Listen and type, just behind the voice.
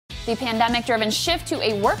The pandemic-driven shift to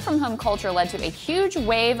a work-from-home culture led to a huge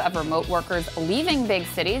wave of remote workers leaving big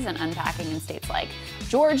cities and unpacking in states like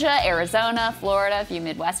Georgia, Arizona, Florida, a few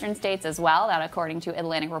Midwestern states as well, that according to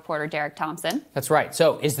Atlantic reporter Derek Thompson. That's right.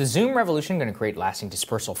 So is the Zoom revolution going to create lasting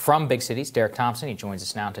dispersal from big cities? Derek Thompson, he joins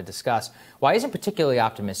us now to discuss why he isn't particularly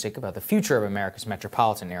optimistic about the future of America's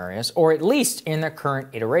metropolitan areas, or at least in their current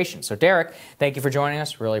iteration. So Derek, thank you for joining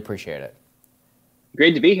us. Really appreciate it.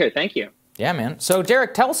 Great to be here. Thank you. Yeah, man. So,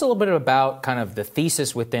 Derek, tell us a little bit about kind of the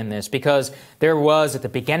thesis within this, because there was, at the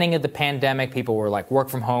beginning of the pandemic, people were like, work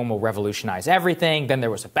from home will revolutionize everything. Then there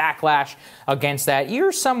was a backlash against that.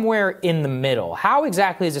 You're somewhere in the middle. How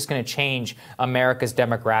exactly is this going to change America's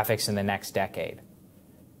demographics in the next decade?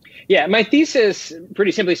 Yeah, my thesis,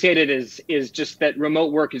 pretty simply stated, is just that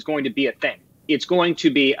remote work is going to be a thing. It's going to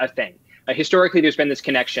be a thing. Historically, there's been this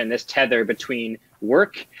connection, this tether between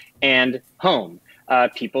work and home.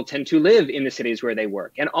 People tend to live in the cities where they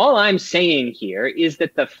work. And all I'm saying here is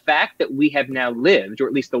that the fact that we have now lived, or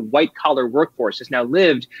at least the white collar workforce has now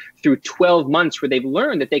lived through 12 months where they've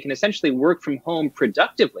learned that they can essentially work from home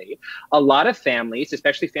productively, a lot of families,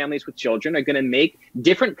 especially families with children, are going to make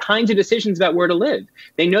different kinds of decisions about where to live.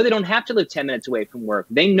 They know they don't have to live 10 minutes away from work.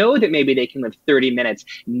 They know that maybe they can live 30 minutes,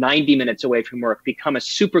 90 minutes away from work, become a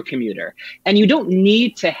super commuter. And you don't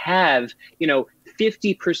need to have,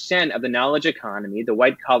 50% of the knowledge economy, the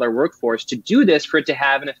white collar workforce, to do this for it to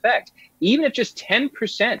have an effect. Even if just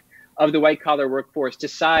 10% of the white collar workforce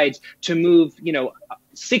decides to move,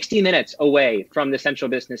 60 minutes away from the central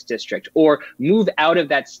business district, or move out of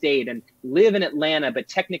that state and live in Atlanta, but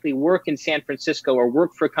technically work in San Francisco or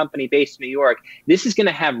work for a company based in New York, this is going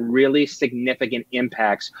to have really significant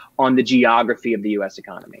impacts on the geography of the U.S.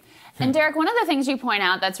 economy. And Derek, one of the things you point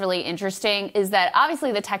out that's really interesting is that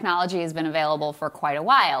obviously the technology has been available for quite a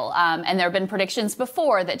while. And there have been predictions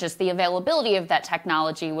before that just the availability of that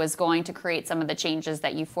technology was going to create some of the changes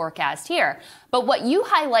that you forecast here. But what you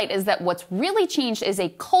highlight is that what's really changed is a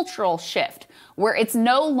cultural shift where it's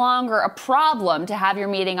no longer a problem to have your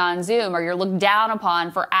meeting on Zoom, or you're looked down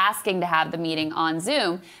upon for asking to have the meeting on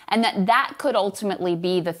Zoom, and that could ultimately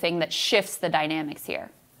be the thing that shifts the dynamics here.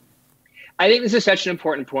 I think this is such an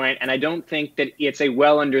important point, and I don't think that it's a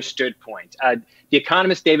well understood point. The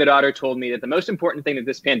economist David Otter told me that the most important thing that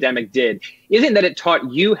this pandemic did isn't that it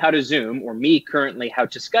taught you how to Zoom, or me currently how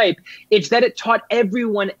to Skype. It's that it taught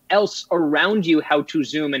everyone else around you how to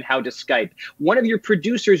Zoom and how to Skype. One of your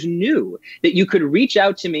producers knew that you could reach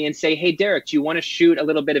out to me and say, hey, Derek, do you want to shoot a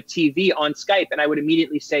little bit of TV on Skype? And I would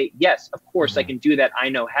immediately say, yes, of course, I can do that. I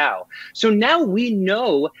know how. So now we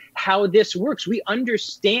know how this works. We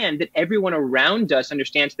understand that everyone around us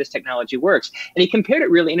understands this technology works. And he compared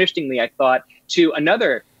it really interestingly, I thought, to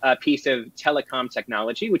another piece of telecom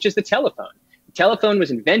technology, which is the telephone. The telephone was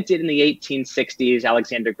invented in the 1860s,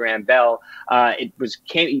 Alexander Graham Bell.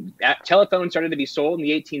 Telephone started to be sold in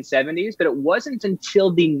the 1870s, but it wasn't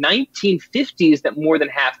until the 1950s that more than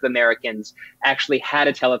half of Americans actually had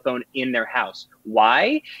a telephone in their house.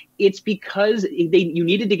 Why? It's because you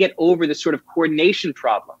needed to get over this sort of coordination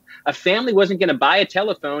problem. A family wasn't going to buy a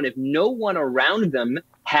telephone if no one around them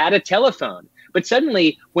had a telephone. But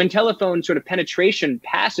suddenly, when telephone sort of penetration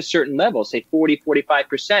passed a certain level, say 40,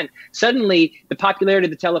 45%, suddenly the popularity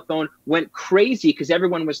of the telephone went crazy because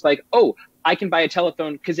everyone was like, oh, I can buy a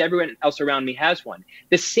telephone because everyone else around me has one.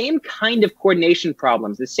 The same kind of coordination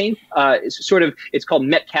problems, the same it's called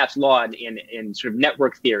Metcalfe's law in sort of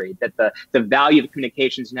network theory, that the value of the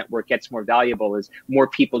communications network gets more valuable as more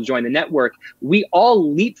people join the network. We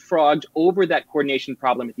all leapfrogged over that coordination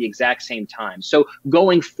problem at the exact same time. So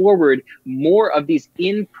going forward, more of these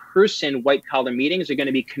in-person white-collar meetings are going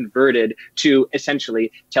to be converted to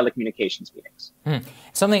essentially telecommunications meetings.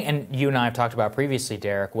 Something, and you and I have talked about previously,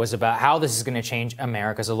 Derek, was about how this is going to change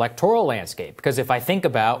America's electoral landscape. Because if I think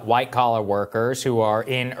about white-collar workers who are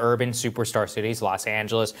in urban superstar cities, Los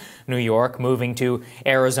Angeles, New York, moving to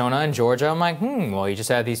Arizona and Georgia, I'm like, well, you just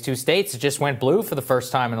had these two states that just went blue for the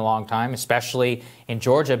first time in a long time, especially in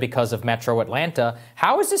Georgia because of Metro Atlanta.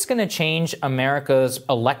 How is this going to change America's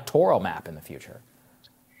electoral map in the future?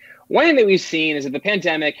 One thing that we've seen is that the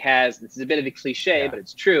pandemic has, this is a bit of a cliche, but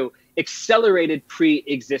it's true, accelerated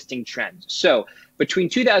pre-existing trends. So between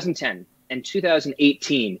 2010 and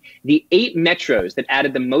 2018, the 8 metros that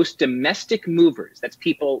added the most domestic movers, that's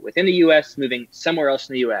people within the U.S. moving somewhere else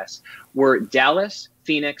in the U.S., were Dallas,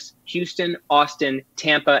 Phoenix, Houston, Austin,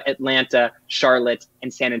 Tampa, Atlanta, Charlotte,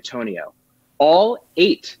 and San Antonio. All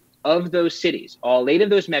 8 of those cities, all 8 of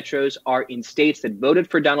those metros are in states that voted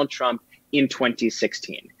for Donald Trump in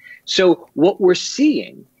 2016. So what we're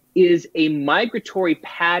seeing is a migratory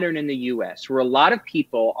pattern in the U.S. where a lot of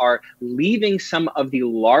people are leaving some of the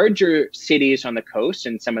larger cities on the coast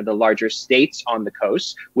and some of the larger states on the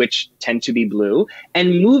coast, which tend to be blue,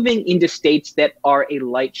 and moving into states that are a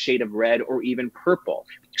light shade of red or even purple.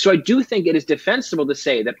 So I do think it is defensible to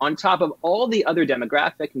say that on top of all the other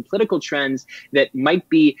demographic and political trends that might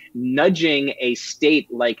be nudging a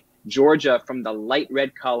state like Georgia from the light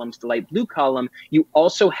red column to the light blue column, you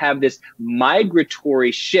also have this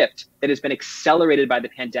migratory shift that has been accelerated by the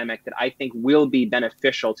pandemic that I think will be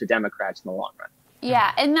beneficial to Democrats in the long run.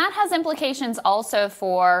 Yeah, and that has implications also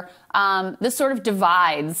for the sort of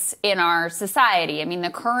divides in our society. I mean,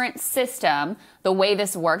 the current system, the way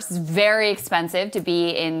this works, is very expensive to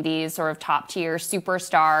be in these sort of top-tier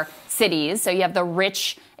superstar cities. So you have the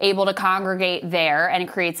rich able to congregate there, and it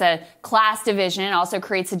creates a class division. It also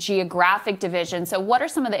creates a geographic division. So what are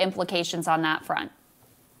some of the implications on that front?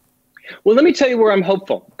 Well, let me tell you where I'm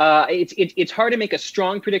hopeful. It's hard to make a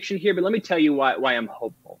strong prediction here, but let me tell you why I'm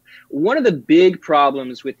hopeful. One of the big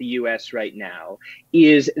problems with the U.S. right now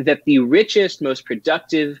is that the richest, most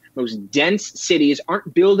productive, most dense cities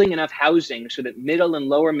aren't building enough housing so that middle and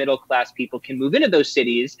lower middle class people can move into those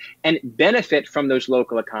cities and benefit from those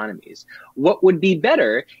local economies. What would be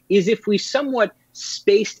better is if we somewhat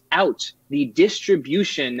spaced out the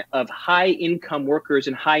distribution of high-income workers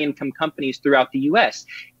and high-income companies throughout the U.S.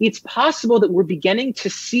 It's possible that we're beginning to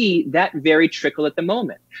see that very trickle at the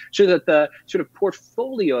moment, so that the sort of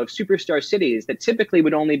portfolio of superstar cities that typically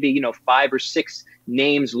would only be, 5 or 6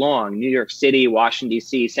 names long, New York City, Washington,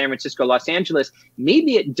 D.C., San Francisco, Los Angeles,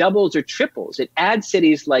 maybe it doubles or triples. It adds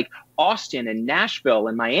cities like Austin and Nashville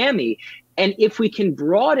and Miami. And if we can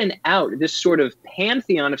broaden out this sort of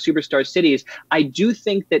pantheon of superstar cities, I do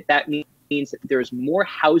think that means that there's more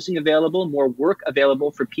housing available, more work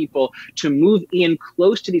available for people to move in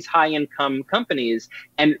close to these high-income companies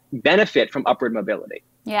and benefit from upward mobility.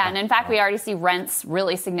 Yeah, and in fact, we already see rents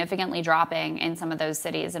really significantly dropping in some of those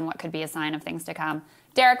cities, and what could be a sign of things to come.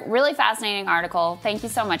 Derek, really fascinating article. Thank you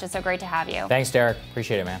so much. It's so great to have you. Thanks, Derek.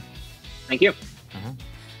 Appreciate it, man. Thank you.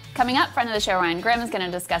 Coming up, friend of the show, Ryan Grimm, is going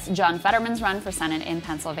to discuss John Fetterman's run for Senate in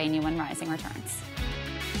Pennsylvania when Rising returns.